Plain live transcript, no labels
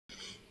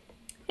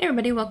Hey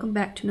everybody, welcome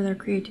back to another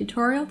Krita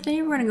tutorial.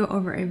 Today we're going to go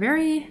over a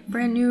very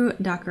brand new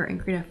Docker in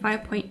Krita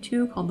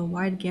 5.2 called the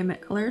Wide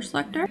Gamut Color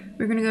Selector.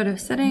 We're going to go to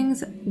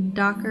Settings,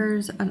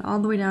 Dockers, and all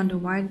the way down to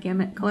Wide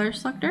Gamut Color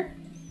Selector.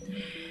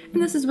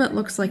 And this is what it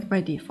looks like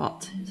by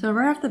default. So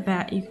right off the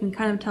bat, you can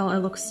kind of tell it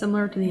looks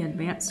similar to the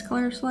Advanced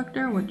Color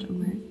Selector, which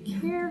I'm going to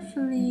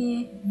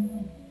carefully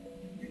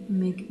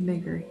make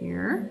bigger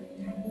here.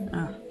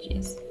 Oh,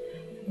 jeez.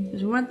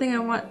 There's one thing I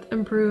want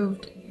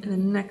improved in the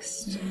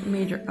next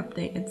major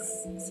update.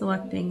 It's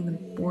selecting the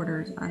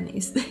borders on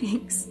these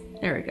things.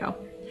 There we go.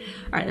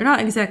 Alright, they're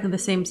not exactly the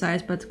same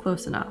size, but it's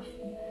close enough.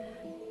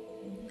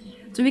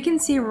 So we can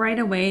see right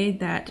away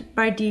that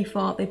by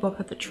default they both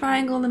have the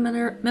triangle in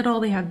the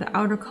middle, they have the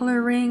outer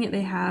color ring,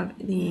 they have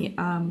the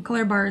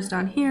color bars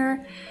down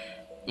here,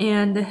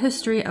 and the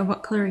history of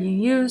what color you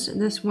used.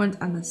 This one's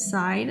on the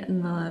side,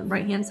 on the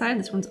right hand side,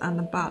 this one's on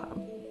the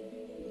bottom.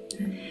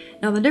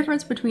 Now the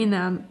difference between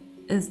them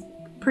is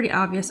pretty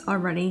obvious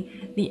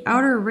already. The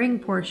outer ring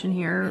portion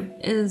here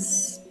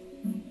is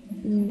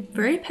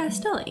very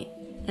pastel-y,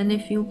 and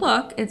if you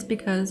look, it's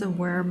because of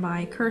where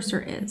my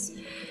cursor is.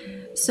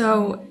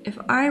 So if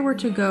I were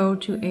to go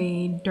to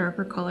a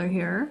darker color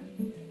here,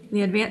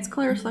 the Advanced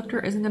Color Selector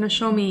isn't going to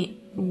show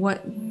me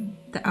what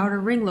the outer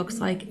ring looks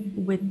like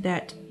with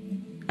that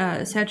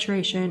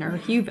saturation or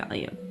hue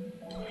value.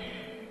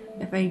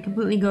 If I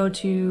completely go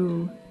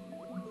to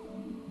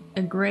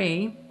a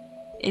gray,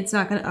 it's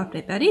not going to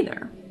update that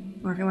either.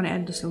 Or if I want to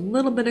add just a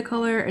little bit of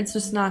color, it's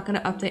just not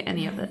going to update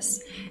any of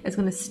this. It's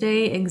going to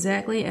stay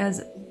exactly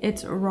as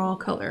its raw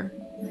color.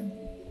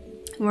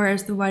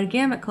 Whereas the Wide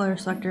Gamut Color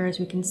Selector, as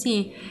we can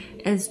see,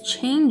 is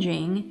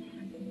changing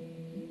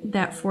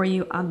that for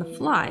you on the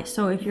fly.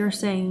 So if you're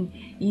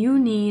saying you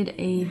need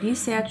a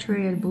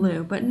desaturated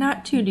blue, but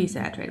not too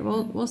desaturated,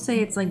 we'll say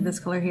it's like this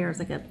color here, it's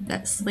like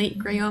that slate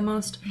gray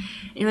almost.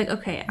 And you're like,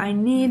 okay, I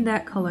need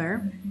that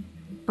color,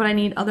 but I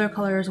need other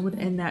colors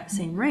within that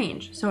same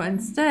range. So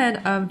instead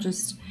of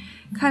just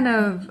kind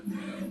of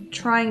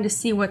trying to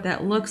see what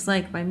that looks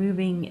like by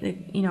moving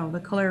the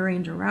color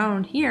range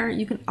around here,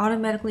 you can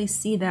automatically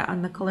see that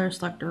on the color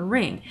selector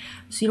ring.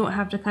 So you don't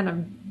have to kind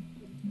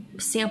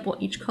of sample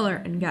each color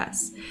and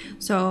guess.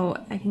 So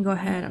I can go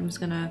ahead, I'm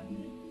just gonna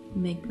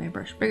make my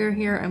brush bigger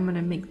here. I'm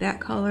gonna make that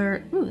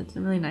color, ooh, it's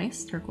a really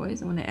nice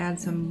turquoise. I'm gonna add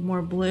some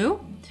more blue.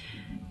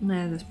 I'm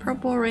gonna add this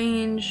purple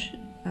range,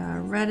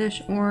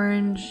 reddish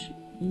orange,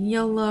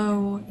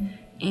 yellow,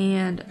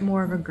 and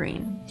more of a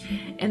green.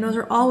 And those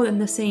are all in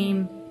the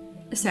same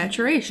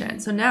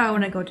saturation. So now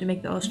when I go to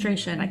make the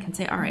illustration, I can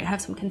say, all right, I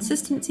have some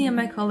consistency in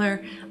my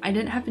color. I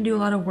didn't have to do a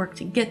lot of work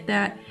to get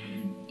that.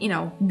 You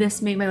know,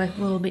 this made my life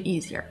a little bit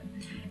easier.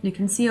 And you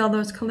can see all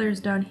those colors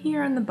down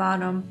here on the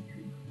bottom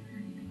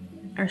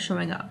are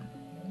showing up,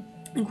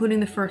 including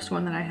the first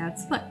one that I had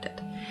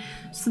selected.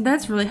 So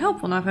that's really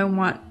helpful. Now if I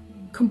want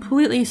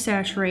completely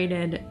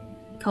saturated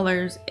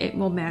colors, it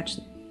will match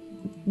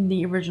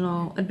the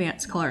original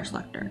Advanced Color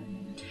Selector.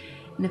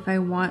 And if I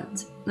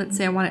want, let's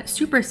say I want it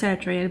super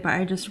saturated, but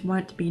I just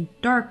want it to be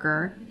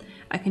darker,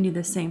 I can do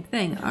the same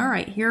thing. All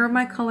right, here are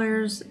my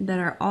colors that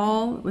are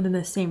all within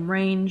the same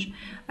range.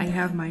 I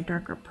have my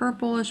darker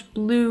purplish,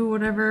 blue,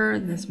 whatever,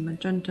 this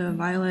magenta,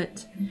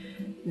 violet,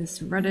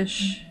 this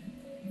reddish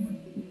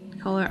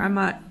color. I'm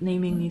not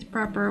naming these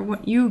proper.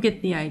 What you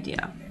get the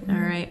idea. All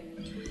right.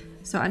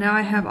 So now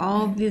I have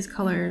all of these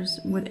colors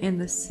within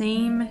the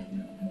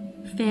same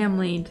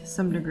family to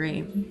some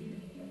degree,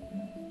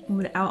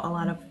 without a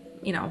lot of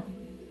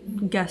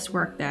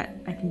guesswork that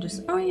I can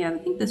just, oh yeah, I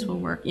think this will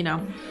work,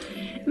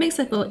 It makes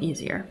it a little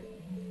easier.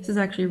 This is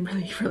actually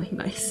really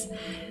nice.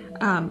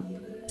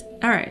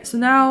 Alright, so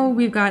now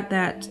we've got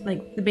that,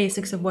 like the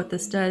basics of what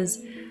this does.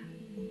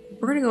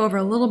 We're going to go over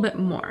a little bit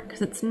more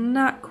because it's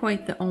not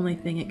quite the only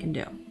thing it can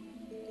do.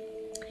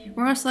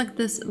 We're going to select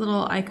this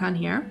little icon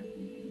here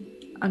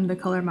on the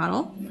color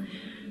model.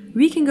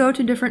 We can go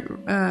to different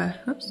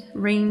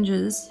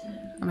ranges,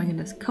 oh my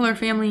goodness, color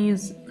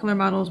families, color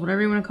models,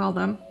 whatever you want to call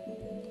them,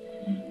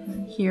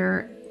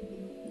 here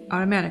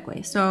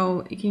automatically.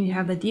 So you can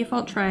have the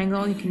default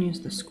triangle, you can use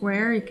the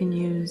square, you can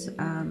use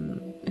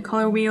a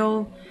color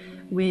wheel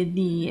with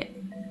the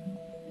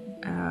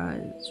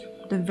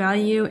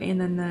value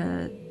and then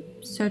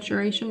the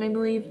saturation, I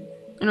believe.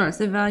 No, it's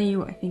the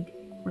value, I think,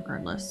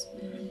 regardless.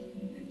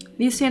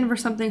 These stand for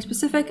something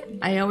specific.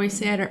 I always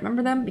say I don't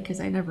remember them because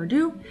I never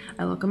do.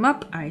 I look them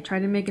up, I try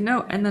to make a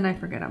note, and then I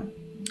forget them.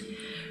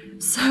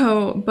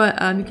 So,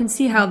 but you can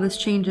see how this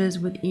changes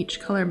with each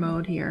color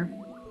mode here,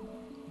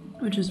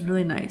 which is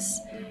really nice.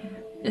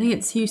 I think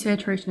it's hue,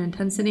 saturation,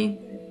 intensity,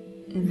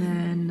 and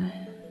then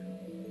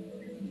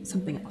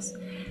something else.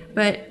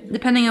 But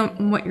depending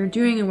on what you're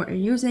doing and what you're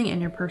using and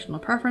your personal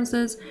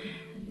preferences,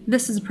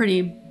 this is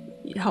pretty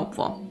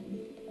helpful.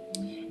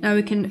 Now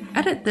we can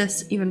edit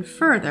this even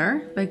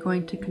further by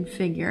going to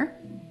Configure,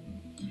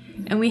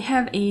 and we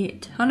have a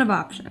ton of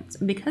options.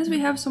 And because we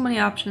have so many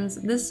options,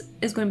 this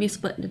is going to be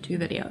split into two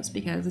videos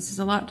because this is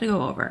a lot to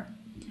go over.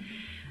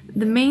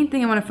 The main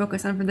thing I want to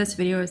focus on for this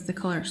video is the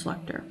color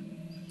selector.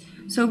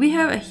 So we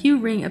have a hue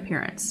ring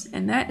appearance,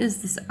 and that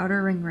is this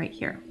outer ring right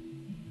here.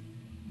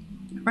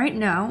 Right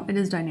now it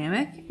is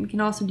dynamic. We can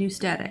also do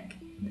static.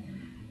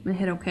 I'm gonna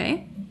hit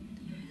OK.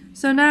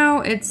 So now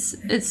it's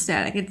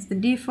static. It's the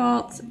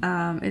default.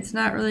 It's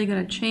not really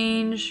gonna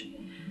change.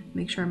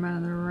 Make sure I'm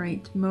on the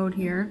right mode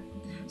here.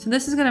 So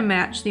this is gonna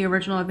match the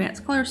original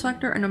advanced color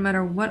selector, and no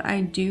matter what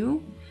I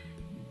do,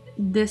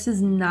 this is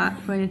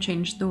not going to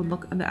change the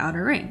look of the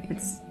outer ring.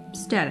 It's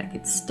static.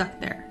 It's stuck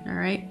there. All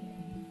right.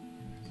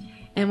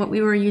 And what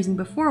we were using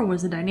before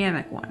was the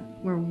dynamic one,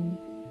 where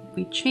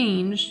we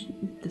changed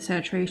the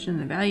saturation,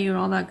 the value, and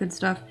all that good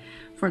stuff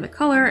for the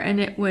color, and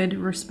it would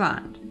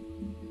respond.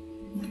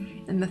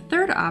 And the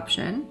third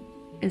option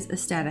is a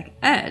static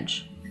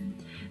edge.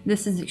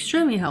 This is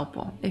extremely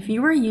helpful. If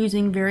you are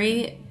using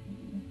very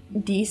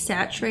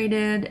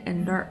desaturated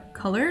and dark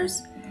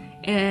colors,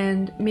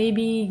 and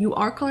maybe you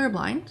are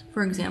colorblind,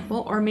 for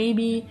example, or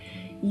maybe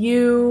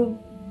you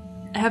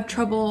have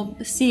trouble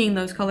seeing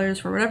those colors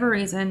for whatever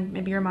reason,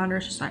 maybe your monitor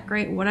is just not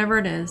great, whatever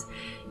it is,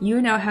 you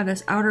now have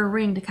this outer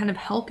ring to kind of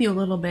help you a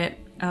little bit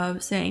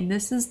of saying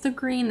this is the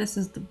green, this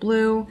is the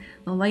blue,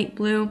 the light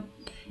blue,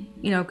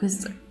 you know,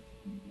 because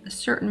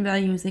certain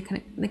values, they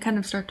kind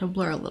of start to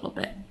blur a little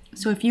bit.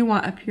 So if you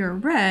want a pure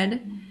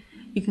red,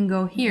 you can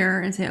go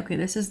here and say, okay,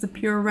 this is the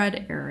pure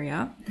red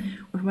area.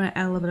 Or if you want to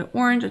add a little bit of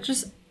orange, it's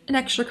just an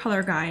extra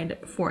color guide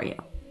for you.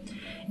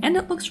 And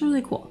it looks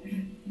really cool.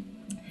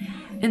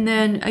 And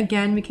then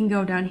again, we can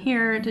go down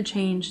here to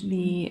change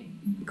the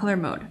color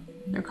mode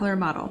or color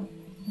model.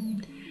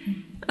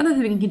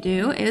 Another thing we can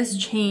do is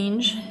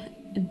change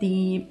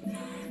the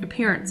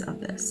appearance of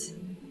this.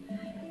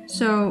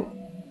 So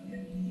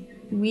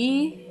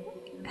we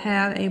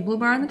have a blue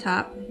bar on the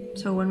top.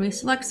 So when we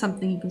select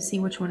something, you can see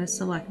which one is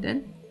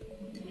selected.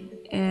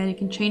 And you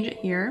can change it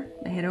here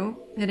by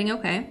hitting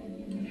OK.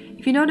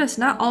 If you notice,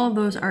 not all of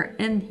those are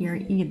in here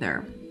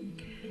either.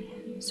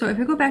 So if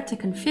we go back to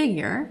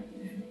configure,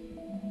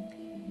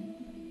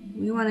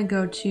 we want to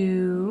go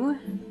to,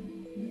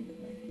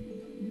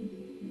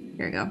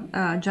 here we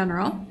go,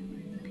 general,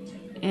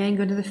 and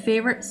go to the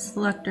favorite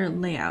selector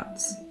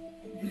layouts.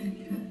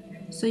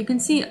 So you can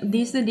see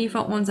these are the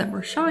default ones that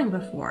we're showing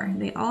before.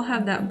 They all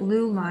have that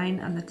blue line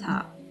on the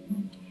top.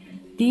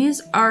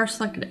 These are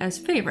selected as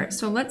favorites.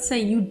 So let's say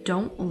you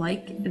don't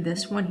like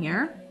this one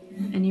here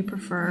and you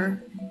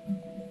prefer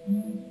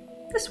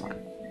this one.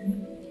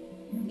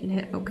 You can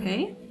hit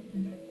OK.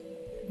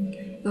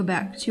 Go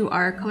back to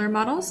our color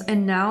models,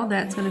 and now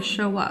that's going to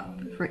show up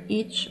for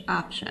each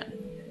option.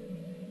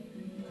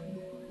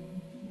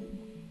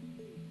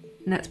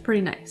 And that's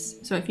pretty nice.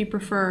 So if you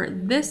prefer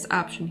this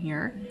option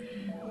here,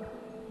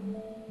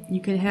 you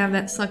can have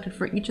that selected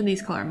for each of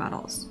these color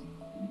models.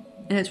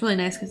 And it's really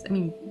nice because, I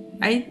mean,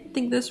 I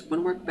think this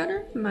would work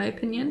better, in my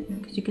opinion,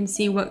 because you can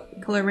see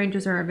what color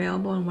ranges are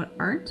available and what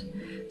aren't,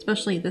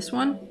 especially this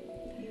one,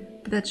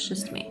 but that's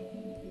just me.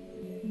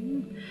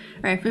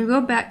 All right, if we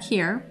go back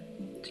here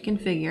to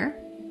configure,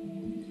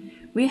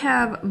 we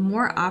have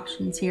more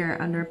options here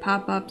under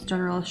pop-ups,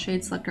 general,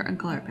 shade selector, and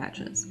color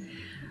patches.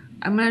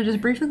 I'm going to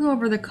just briefly go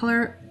over the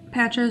color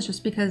patches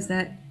just because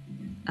that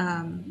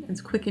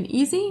is quick and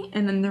easy,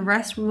 and then the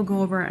rest we will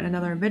go over in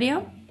another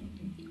video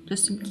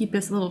just to keep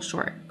this a little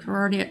short. We're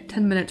already at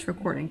 10 minutes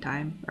recording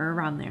time, or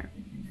around there.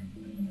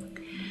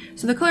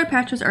 So the color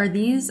patches are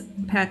these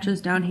patches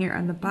down here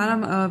on the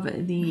bottom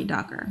of the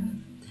Docker.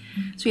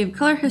 So we have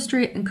color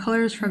history and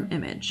colors from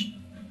image.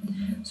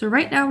 So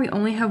right now we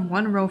only have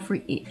one row for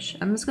each.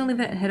 I'm just going to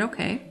leave it and hit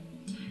OK.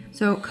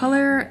 So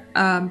color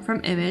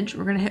from image,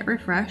 we're going to hit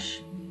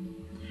refresh.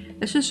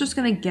 This is just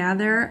going to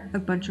gather a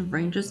bunch of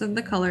ranges of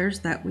the colors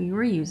that we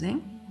were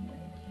using.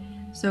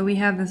 So we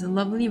have this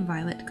lovely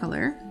violet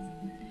color.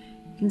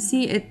 You can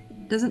see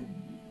it doesn't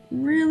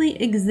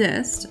really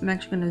exist. I'm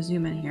actually going to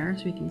zoom in here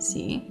so we can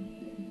see.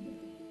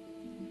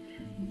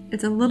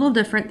 It's a little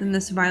different than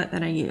this violet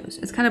that I use.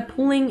 It's kind of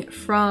pulling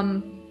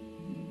from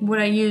what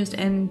I used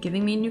and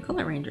giving me new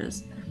color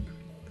ranges.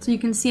 So you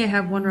can see I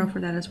have one row for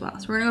that as well.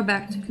 So we're gonna go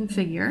back to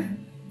configure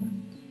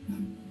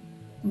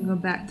and go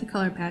back to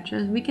color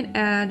patches. We can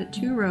add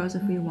 2 rows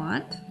if we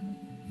want.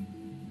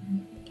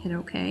 Hit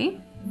OK.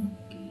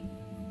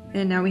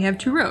 And now we have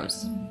 2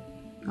 rows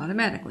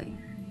automatically.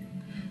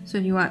 So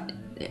if you want,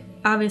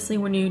 obviously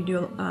when you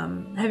do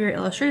have your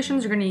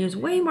illustrations, you're going to use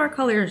way more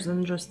colors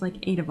than just like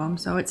 8 of them.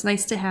 So it's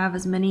nice to have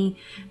as many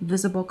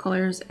visible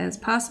colors as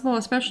possible,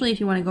 especially if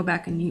you want to go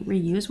back and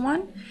reuse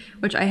one,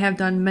 which I have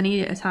done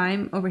many a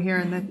time over here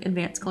in the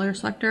advanced color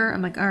selector.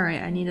 I'm like, all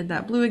right, I needed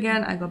that blue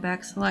again. I go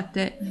back, select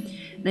it,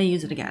 and I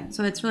use it again.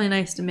 So it's really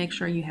nice to make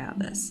sure you have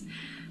this.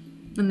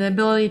 And the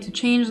ability to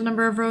change the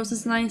number of rows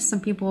is nice.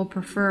 Some people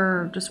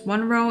prefer just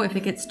 1 row if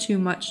it gets too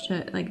much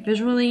to like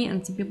visually,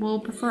 and some people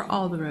prefer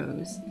all the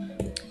rows.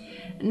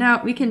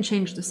 Now we can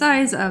change the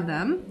size of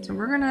them. So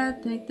we're gonna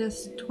take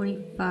this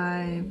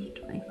 25,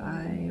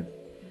 25,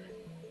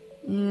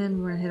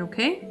 and we're gonna hit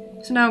OK.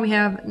 So now we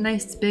have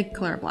nice big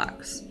color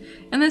blocks.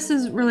 And this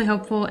is really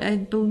helpful. I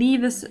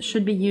believe this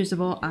should be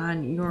usable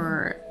on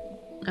your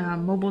not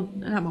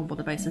mobile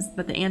devices,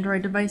 but the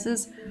Android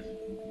devices.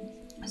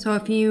 So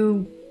if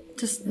you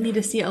just need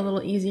to see it a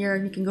little easier,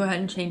 you can go ahead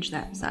and change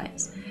that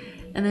size.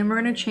 And then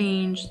we're going to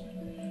change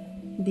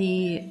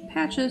the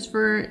patches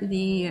for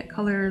the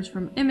colors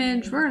from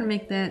image. We're going to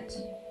make that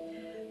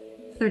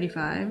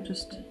 35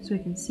 just so we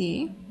can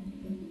see.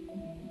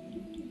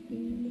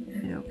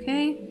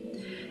 Okay,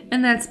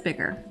 and that's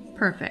bigger.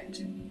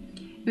 Perfect.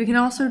 We can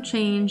also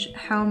change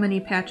how many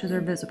patches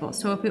are visible.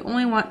 So if we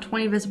only want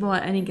 20 visible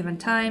at any given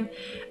time,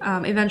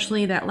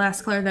 eventually that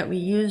last color that we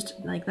used,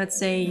 like let's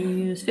say you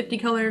use 50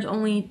 colors,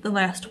 only the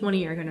last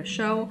 20 are going to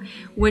show,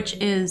 which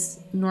is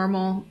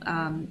normal.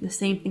 The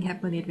same thing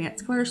happened with the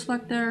advanced color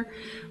selector.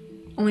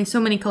 Only so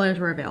many colors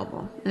were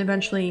available. And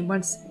eventually,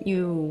 once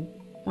you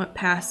went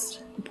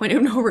past the point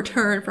of no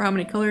return for how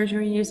many colors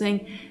you're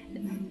using,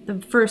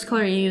 the first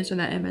color you used in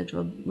that image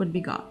would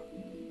be gone.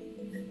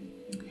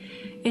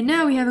 And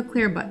now we have a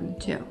clear button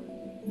too.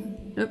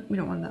 Nope, we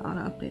don't want to auto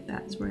update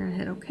that. So we're gonna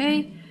hit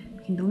OK.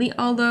 We can delete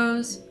all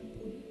those,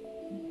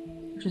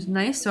 which is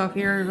nice. So if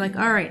you're like,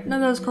 all right,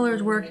 none of those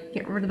colors work,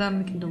 get rid of them,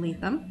 we can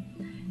delete them.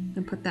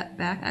 And put that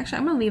back. Actually,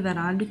 I'm gonna leave that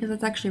on because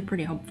it's actually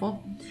pretty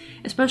helpful.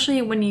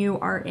 Especially when you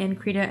are in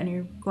Krita and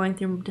you're going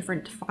through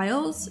different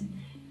files.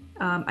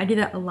 I do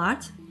that a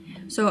lot.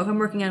 So if I'm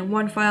working on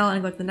one file and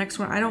I go to the next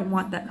one, I don't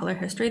want that color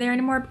history there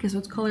anymore because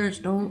those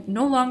colors no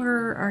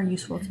longer are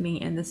useful to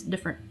me in this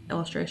different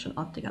illustration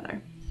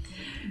altogether.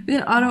 We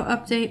can auto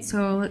update,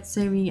 so let's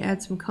say we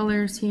add some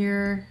colors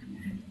here.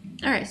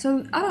 Alright, so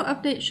auto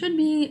update should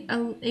be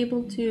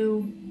able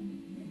to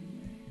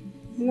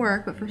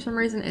work, but for some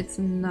reason it's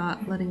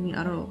not letting me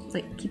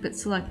keep it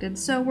selected.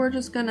 So we're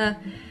just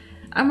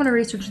I'm gonna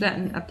research that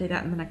and update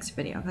that in the next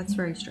video. That's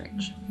very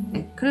strange.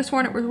 I could have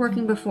sworn it was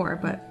working before,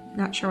 but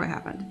not sure what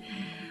happened.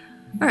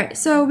 Alright,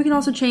 so we can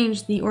also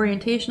change the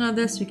orientation of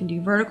this. We can do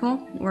vertical,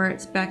 where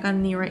it's back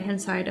on the right hand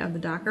side of the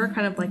Docker,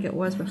 kind of like it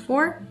was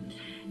before.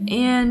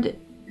 And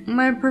in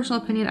my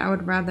personal opinion, I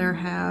would rather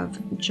have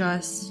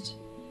just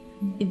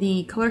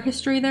the color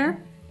history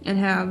there and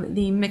have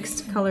the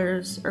mixed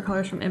colors or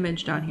colors from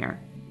image down here.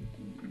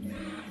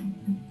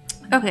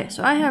 Okay,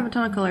 so I have a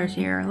ton of colors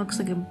here. It looks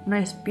like a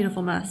nice,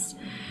 beautiful mess.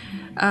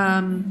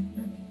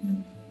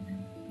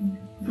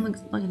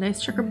 Looks like a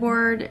nice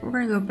checkerboard. We're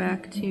going to go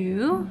back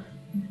to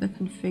the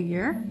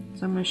configure.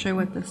 So I'm going to show you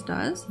what this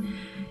does.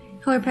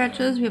 Color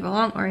patches, we have a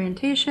long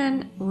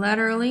orientation,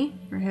 laterally,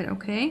 or hit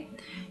OK.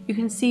 You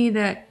can see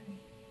that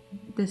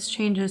this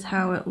changes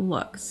how it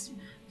looks.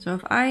 So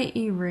if I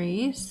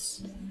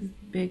erase a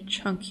big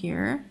chunk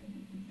here,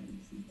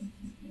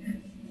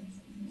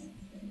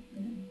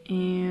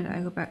 and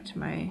I go back to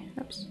my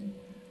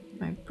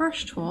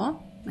brush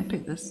tool, I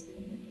pick this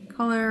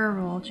color,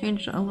 we'll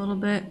change it a little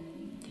bit.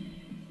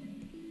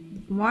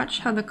 Watch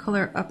how the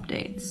color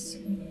updates.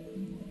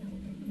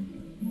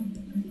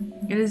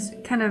 It is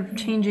kind of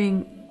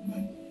changing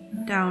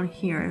down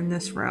here in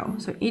this row.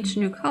 So each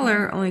new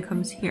color only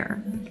comes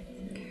here.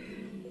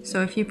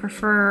 So if you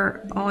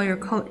prefer all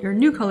your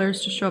new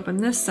colors to show up on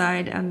this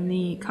side on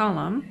the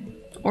column,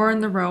 or in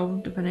the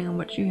row, depending on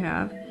what you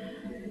have,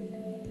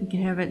 you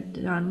can have it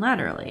done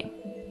laterally.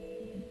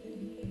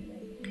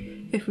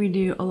 If we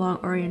do a long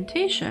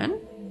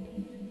orientation,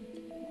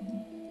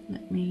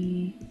 let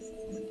me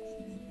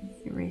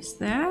erase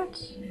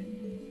that.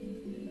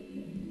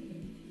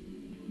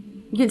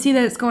 You can see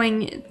that it's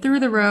going through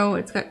the row.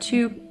 It's got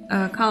two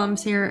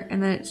columns here,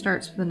 and then it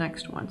starts with the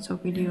next one. So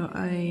if we do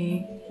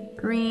a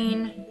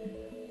green,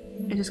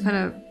 it just kind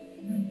of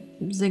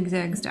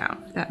zigzags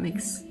down, if that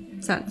makes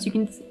sense. You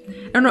can,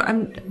 I don't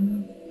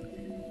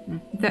know,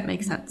 if that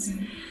makes sense,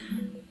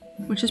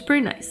 which is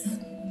pretty nice.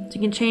 So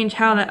you can change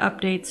how that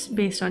updates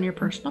based on your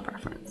personal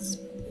preference.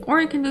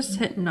 Or you can just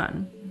hit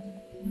none,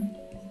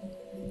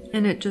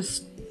 and it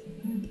just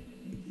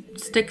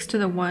sticks to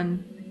the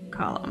one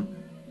column.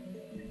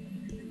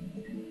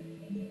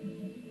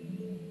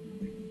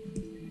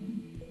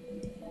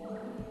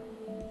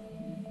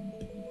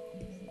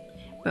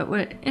 But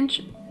what's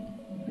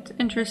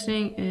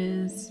interesting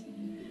is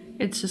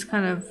it's just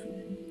kind of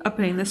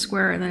updating this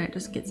square and then it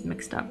just gets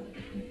mixed up.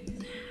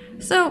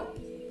 So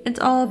it's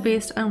all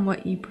based on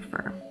what you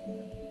prefer.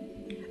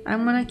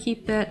 I'm gonna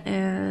keep that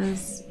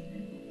as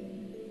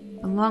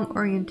a long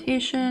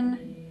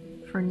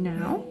orientation for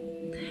now.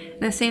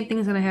 And the same thing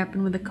is gonna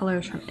happen with the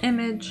colors from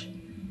image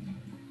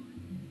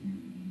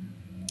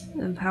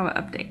of how it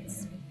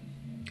updates.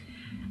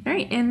 All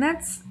right, and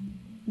that's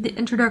the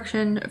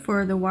introduction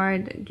for the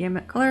wide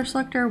gamut color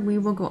selector. We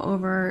will go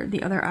over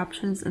the other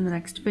options in the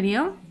next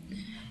video,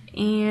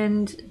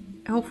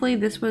 and hopefully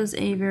this was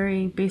a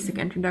very basic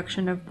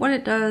introduction of what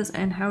it does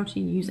and how to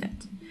use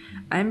it.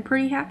 I'm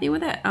pretty happy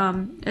with it.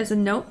 As a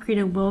note,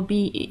 Krita will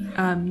be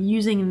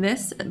using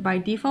this by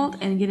default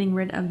and getting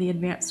rid of the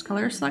advanced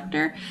color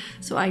selector,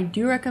 so I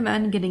do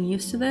recommend getting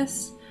used to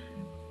this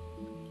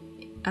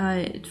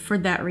for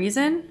that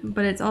reason,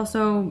 but it's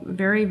also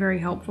very, very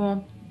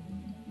helpful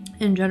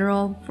in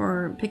general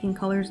for picking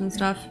colors and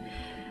stuff.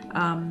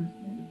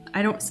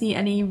 I don't see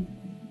any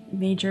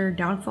major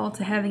downfall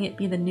to having it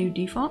be the new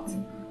default.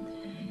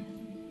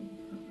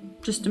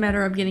 Just a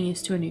matter of getting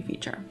used to a new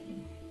feature.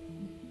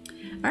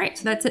 Alright,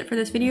 so that's it for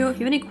this video. If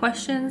you have any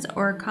questions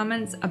or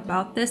comments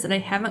about this that I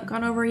haven't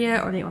gone over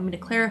yet or that you want me to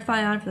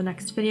clarify on for the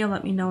next video,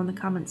 let me know in the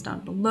comments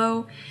down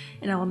below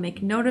and I will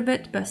make note of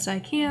it best I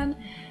can.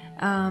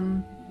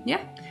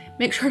 Yeah,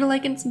 make sure to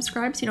like and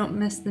subscribe so you don't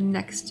miss the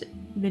next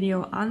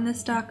video on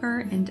this Docker,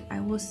 and I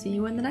will see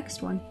you in the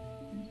next one.